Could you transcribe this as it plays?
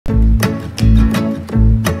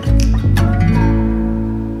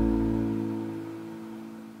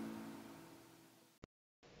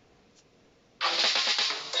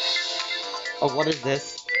is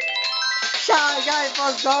this? Shy Guy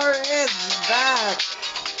Bazaar is back!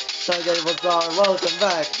 Shy Guy Bazaar, welcome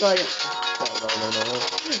back! Shy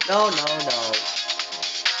No.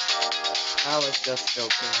 I was just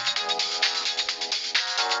joking.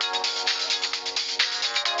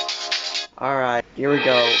 Alright, here we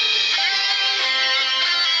go.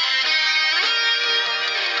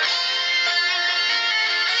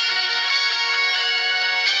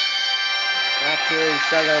 Back to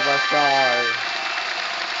Shy Guy Bazaar.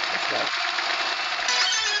 What's that?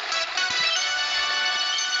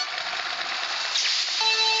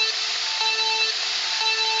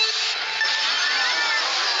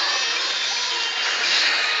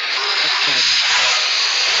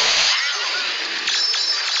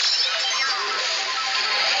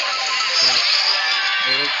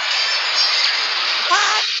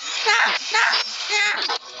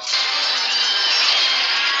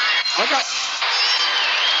 What's up?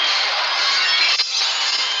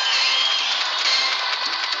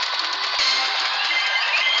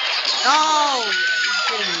 No! You're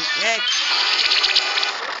kidding me, Nick.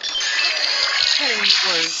 Getting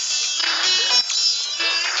worse.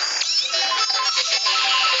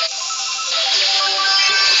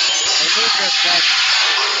 I think that's that.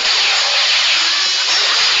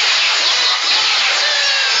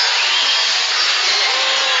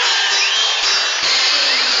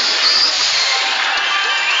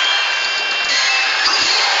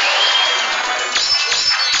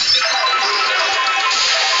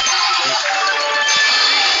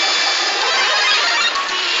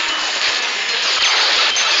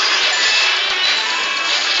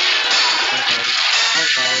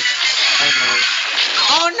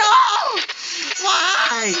 Oh no!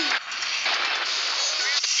 Why?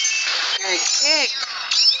 Ick.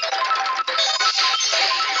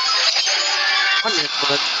 What is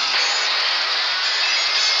it?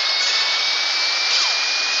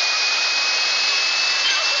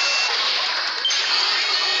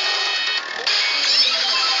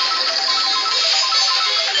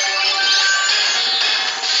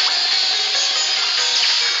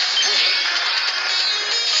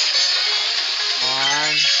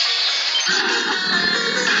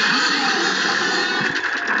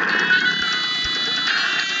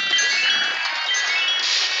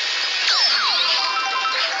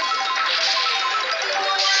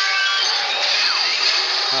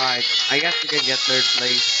 Alright, I guess we can get third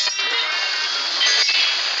place.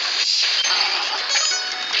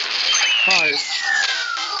 Cars.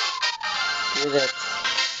 Did it.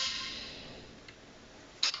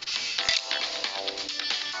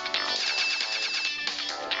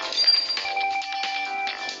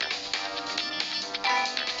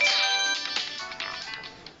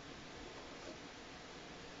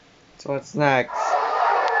 So what's next?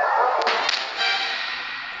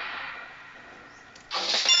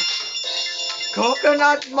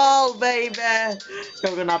 Coconut Mall, baby!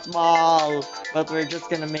 Coconut Mall! But we're just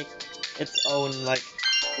gonna make its own, like,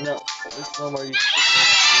 no, there's no more use.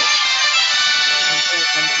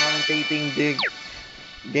 I'm commentating the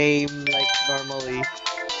game like normally.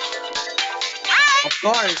 Of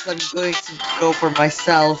course, I'm going to go for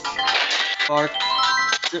myself for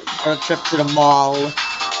a trip to the mall.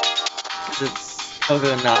 Because it's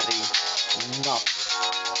coconutty. Nuts.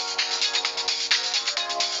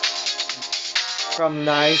 From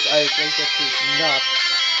nice, I think it is nuts.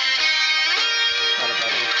 Not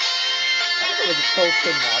about it. I think it was a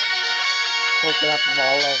coconut. Coconut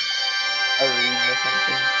mall of Arena or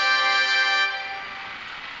something.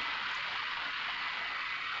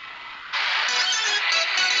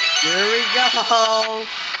 Here we go!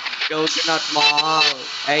 Coconut Mall!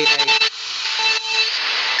 Hey!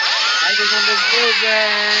 I just want the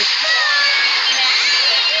music!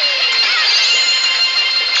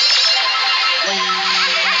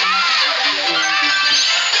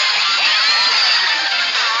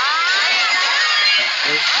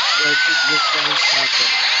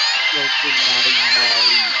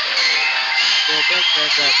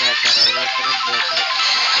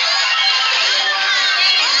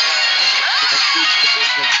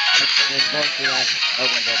 Oh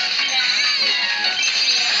my god.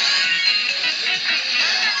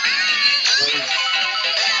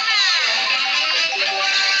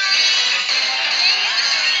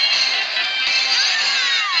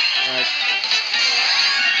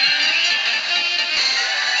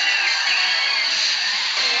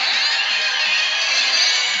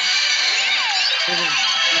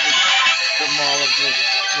 The mall of the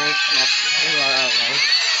most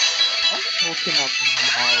Coconut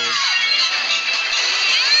Mall.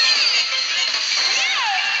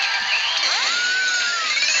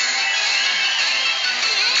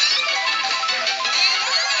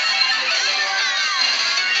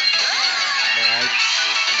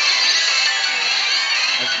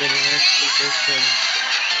 position.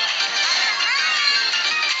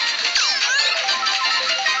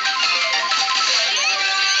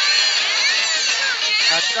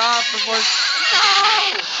 Catch up before. No!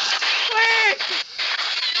 Quick!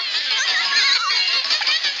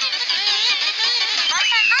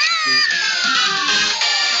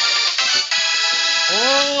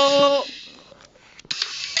 Oh!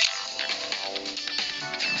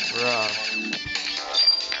 Bruh.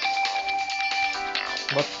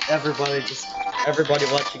 But everybody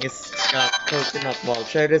watching is not coconut ball.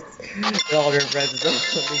 Share this with all your friends. Don't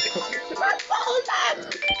let me coconut ball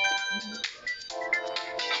then!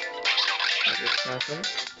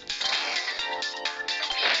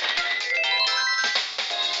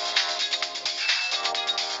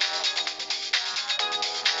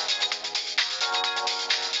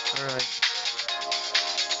 Alright.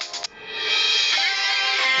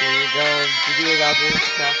 Here we go. GG Gabriel's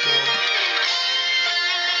Castle.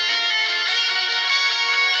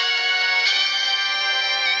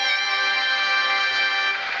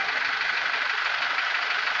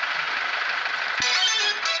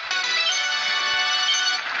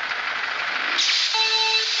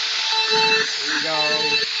 Here we go.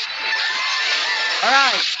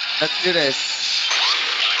 Alright, let's do this.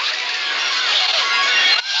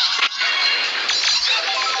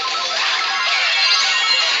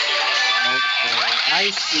 Okay,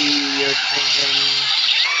 I see you're thinking.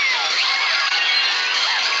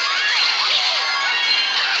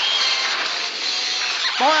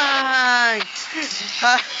 Point!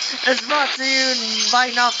 It's brought to you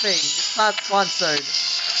by nothing. It's not sponsored.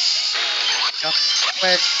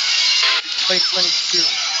 With 2022.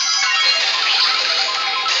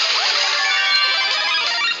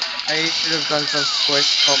 I should have done some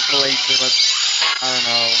Squish compilation, but I don't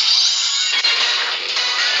know.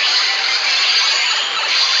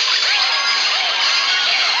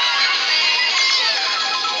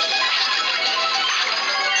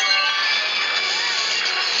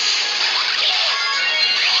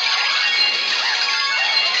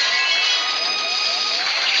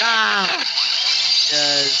 Ah!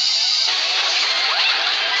 Yes.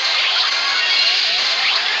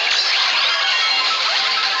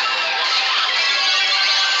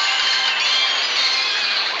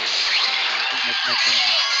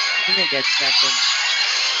 I'm gonna get second.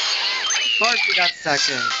 Of course we got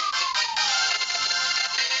second.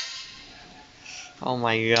 Oh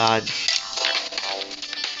my god.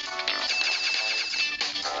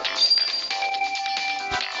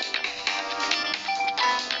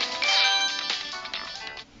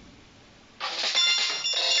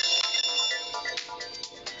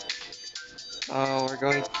 Oh,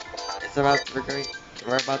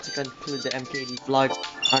 we're about to conclude the MKD vlog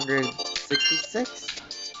 166.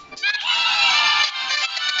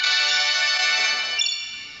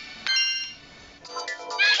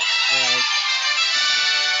 Alright.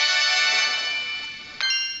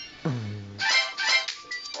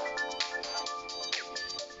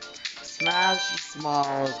 Smash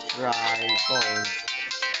small dry bones.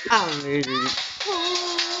 And this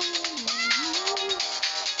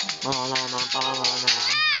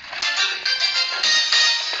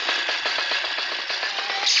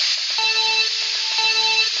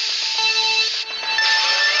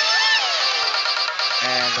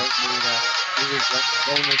is the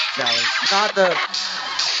bonus challenge, not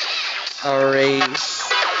a race.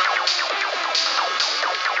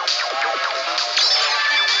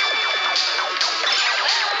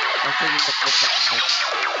 I'm taking the first one.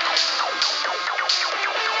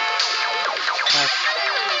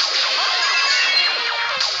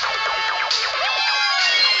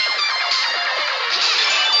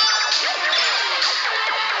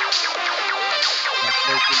 I'm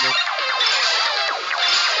taking this.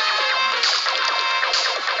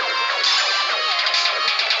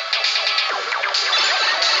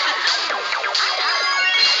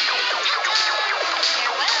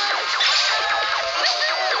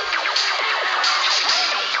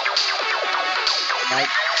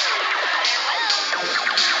 Right.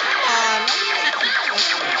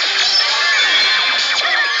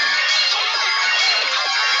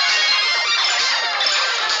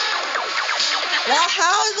 Well,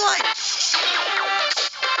 how is like?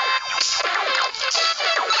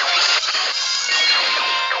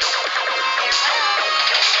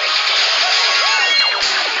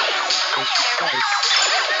 Of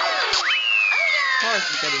course,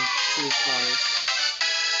 I'm getting 2 stars.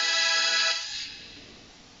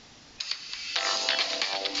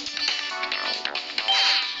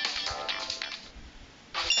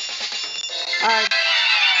 Alright,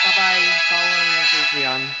 bye bye. Follow me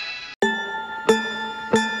on Patreon.